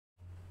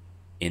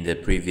In the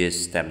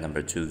previous step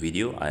number 2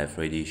 video, I have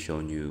already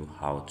shown you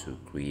how to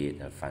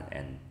create a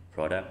front-end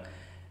product,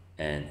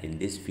 and in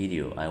this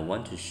video I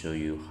want to show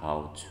you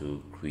how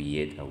to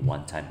create a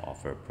one-time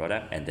offer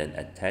product and then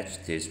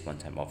attach this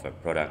one-time offer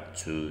product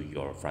to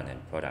your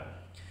front-end product.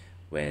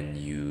 When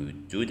you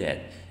do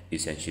that,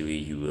 essentially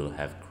you will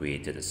have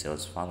created a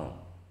sales funnel.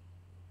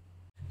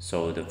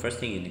 So the first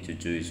thing you need to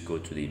do is go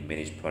to the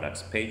manage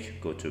products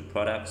page, go to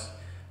products,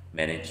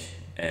 manage,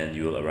 and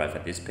you will arrive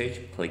at this page.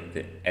 Click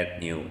the add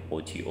new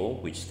OTO,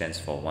 which stands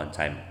for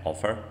one-time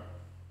offer.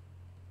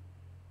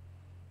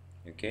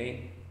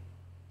 Okay,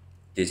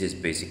 this is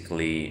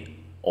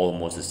basically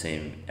almost the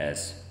same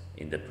as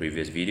in the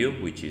previous video,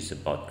 which is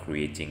about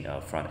creating a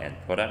front-end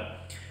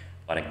product,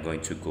 but I'm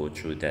going to go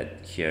through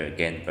that here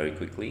again very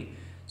quickly.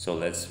 So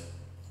let's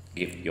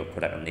give your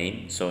product a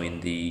name. So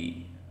in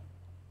the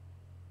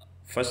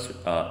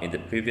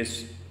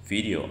previous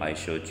video I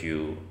showed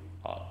you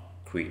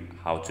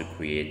how to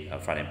create a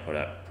front-end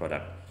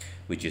product,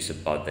 which is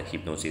about the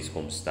hypnosis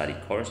home study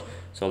course.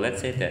 So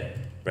let's say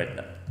that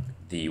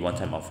the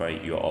one-time offer,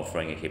 you're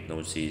offering a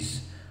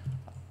hypnosis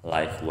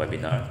live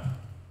webinar,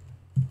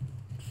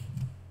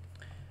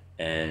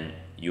 and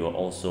you are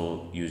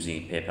also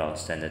using PayPal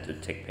standard to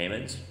take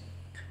payments,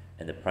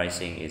 and the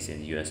pricing is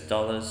in US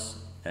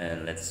dollars,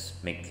 and let's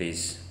make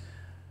this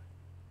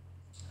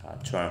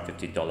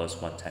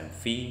 $250 one-time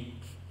fee.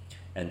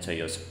 Enter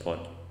your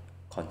support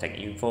contact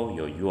info,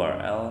 your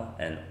URL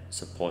and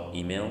support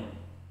email.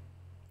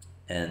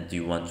 And do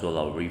you want to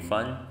allow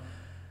refund?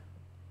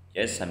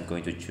 Yes, I'm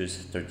going to choose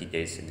 30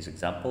 days in this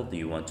example. Do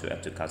you want to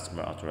add to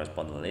customer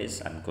autoresponder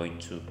list? I'm going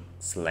to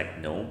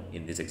select no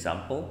in this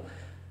example.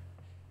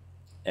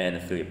 And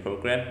affiliate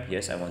program,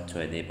 yes, I want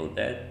to enable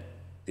that.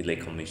 Delay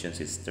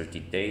commissions is 30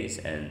 days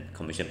and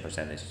commission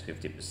percentage is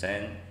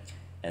 50%.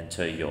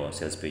 Enter your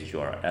sales page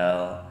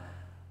URL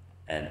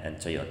and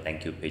enter your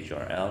thank you page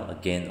URL.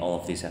 Again, all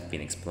of these have been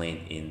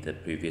explained in the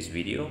previous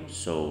video,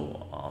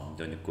 so I'm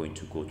not going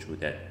to go through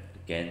that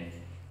again.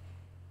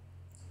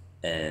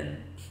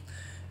 And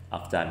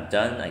after I'm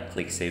done, I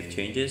click save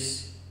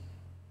changes,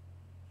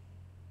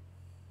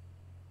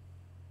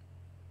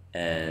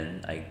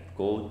 and I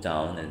go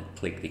down and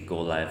click the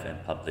go live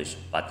and publish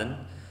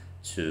button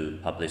to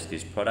publish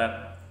this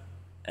product,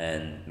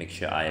 and make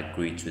sure I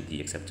agree to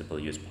the acceptable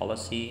use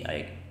policy.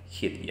 I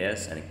hit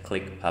yes and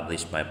click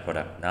publish my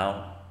product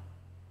now.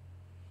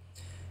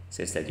 It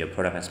says that your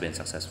product has been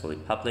successfully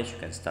published. You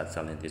can start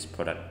selling this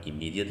product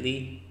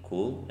immediately.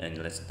 Cool.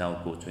 And let's now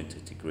go to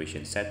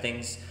integration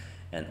settings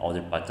and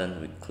order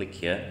button. We click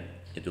here,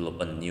 it will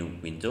open a new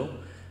window.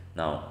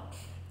 Now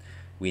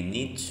we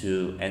need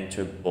to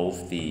enter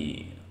both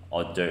the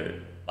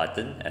order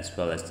button as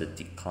well as the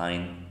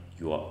decline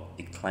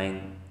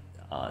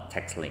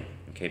text link,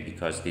 okay,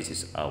 because this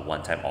is a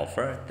one-time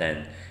offer.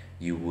 Then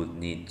you would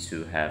need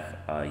to have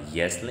a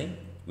yes link,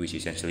 which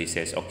essentially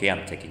says, okay,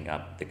 I'm taking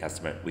up the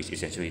customer, which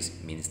essentially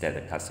means that the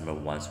customer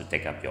wants to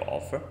take up your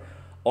offer.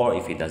 Or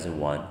if he doesn't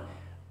want,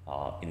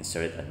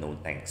 insert a no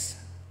thanks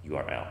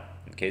URL.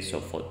 Okay,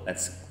 so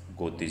let's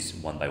go this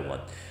one by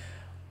one.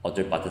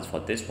 Order buttons for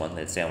this one,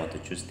 let's say I want to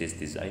choose this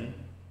design.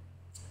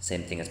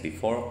 Same thing as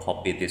before,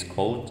 copy this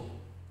code,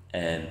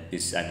 and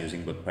this I'm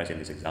using WordPress in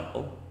this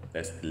example.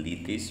 Let's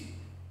delete this.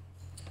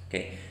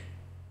 Okay,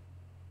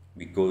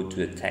 we go to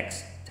the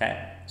text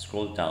tab,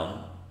 scroll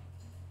down,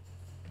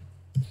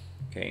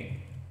 okay,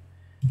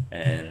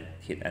 and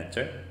hit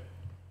enter,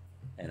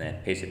 and I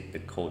paste the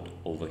code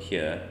over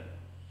here.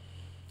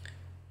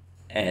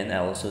 And I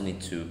also need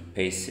to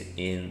paste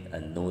in a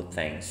no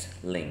thanks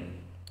link.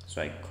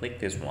 So I click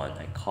this one,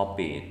 I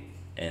copy it,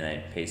 and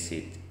I paste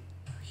it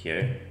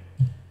here.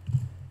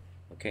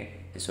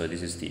 Okay, so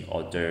this is the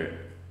order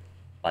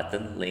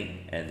button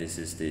link, and this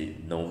is the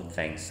no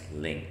thanks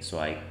link. So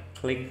I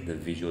click the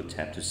visual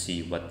tab to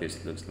see what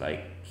this looks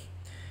like.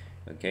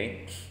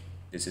 Okay,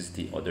 this is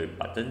the order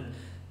button,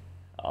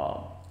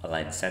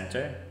 align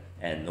center,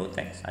 and no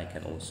thanks, I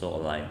can also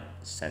align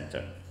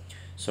center.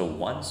 So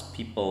once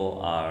people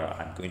are,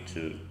 I'm going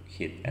to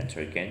hit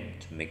enter again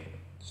to make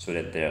so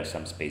that there are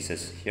some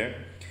spaces here.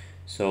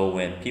 So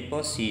when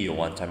people see your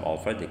one-time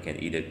offer, they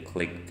can either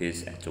click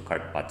this add to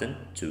cart button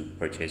to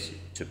purchase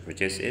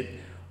it,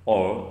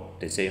 or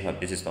they say, oh,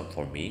 this is not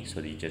for me,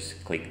 so you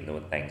just click no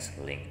thanks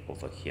link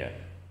over here.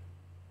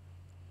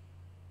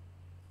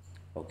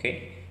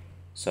 Okay,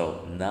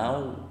 so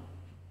now,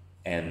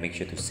 and make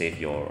sure to save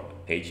your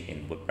page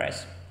in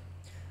WordPress.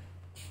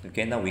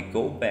 Okay, now we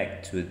go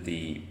back to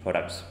the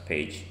products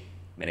page,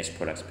 manage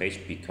products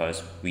page,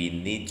 because we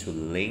need to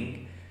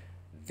link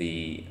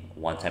the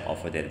one-time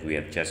offer that we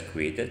have just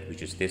created,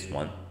 which is this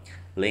one,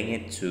 link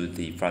it to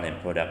the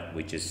front-end product,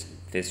 which is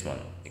this one.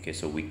 Okay,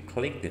 so we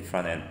click the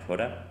front-end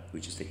product,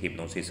 which is the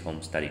hypnosis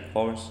home study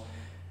course,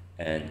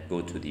 and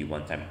go to the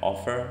one-time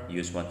offer,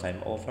 use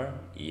one-time offer,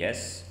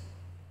 yes,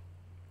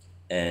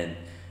 and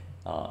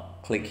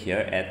click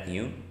here, add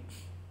new,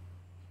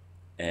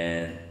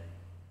 and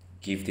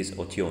give this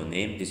OTO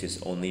name. This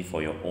is only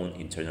for your own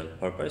internal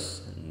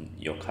purpose.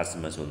 Your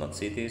customers will not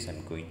see this.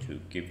 I'm going to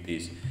give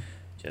this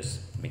just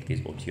make this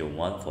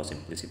OTO1 for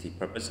simplicity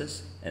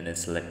purposes, and then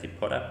select the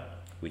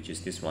product, which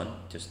is this one,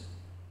 just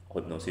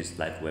Hypnosis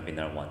Live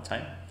Webinar one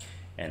time,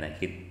 and I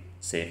hit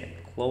save and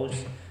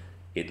close.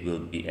 It will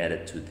be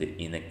added to the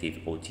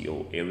inactive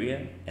OTO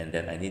area, and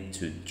then I need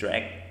to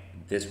drag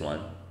this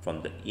one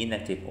from the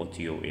inactive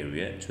OTO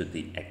area to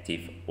the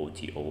active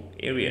OTO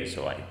area.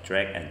 So I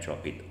drag and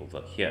drop it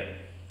over here,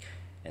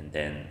 and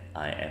then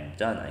I am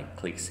done. I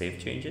click Save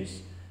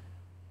Changes.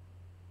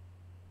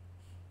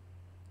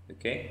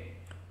 Okay,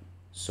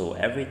 so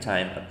every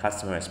time a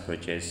customer has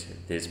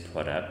purchased this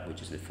product,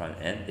 which is the front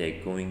end,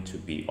 they're going to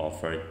be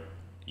offered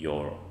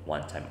your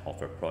one-time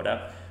offer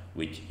product,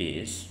 which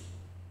is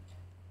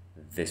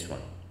this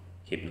one,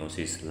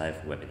 Hypnosis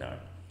Live Webinar.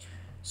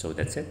 So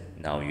that's it.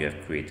 Now you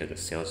have created a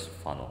sales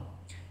funnel.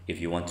 If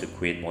you want to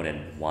create more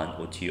than one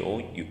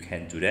OTO, you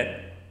can do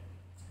that.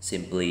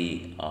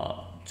 Simply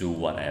do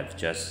what I have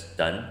just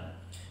done,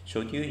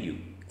 showed you.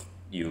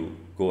 You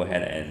go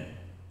ahead and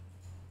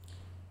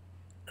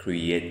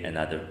create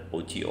another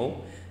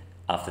OTO.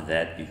 After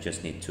that, you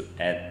just need to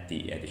add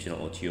the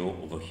additional OTO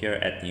over here,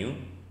 add new.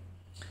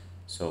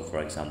 So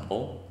for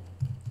example,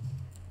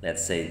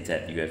 let's say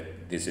that you have,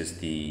 this is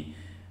the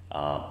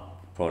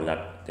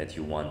product that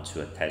you want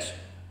to attach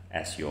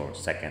as your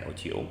second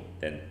OTO.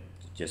 Then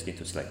you just need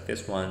to select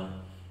this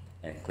one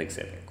and click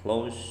Save and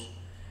Close,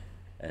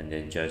 and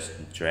then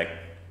just drag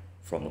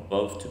from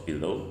above to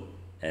below,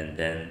 and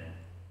then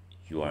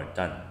you are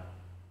done.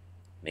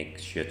 Make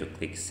sure to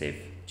click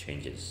Save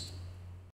Changes.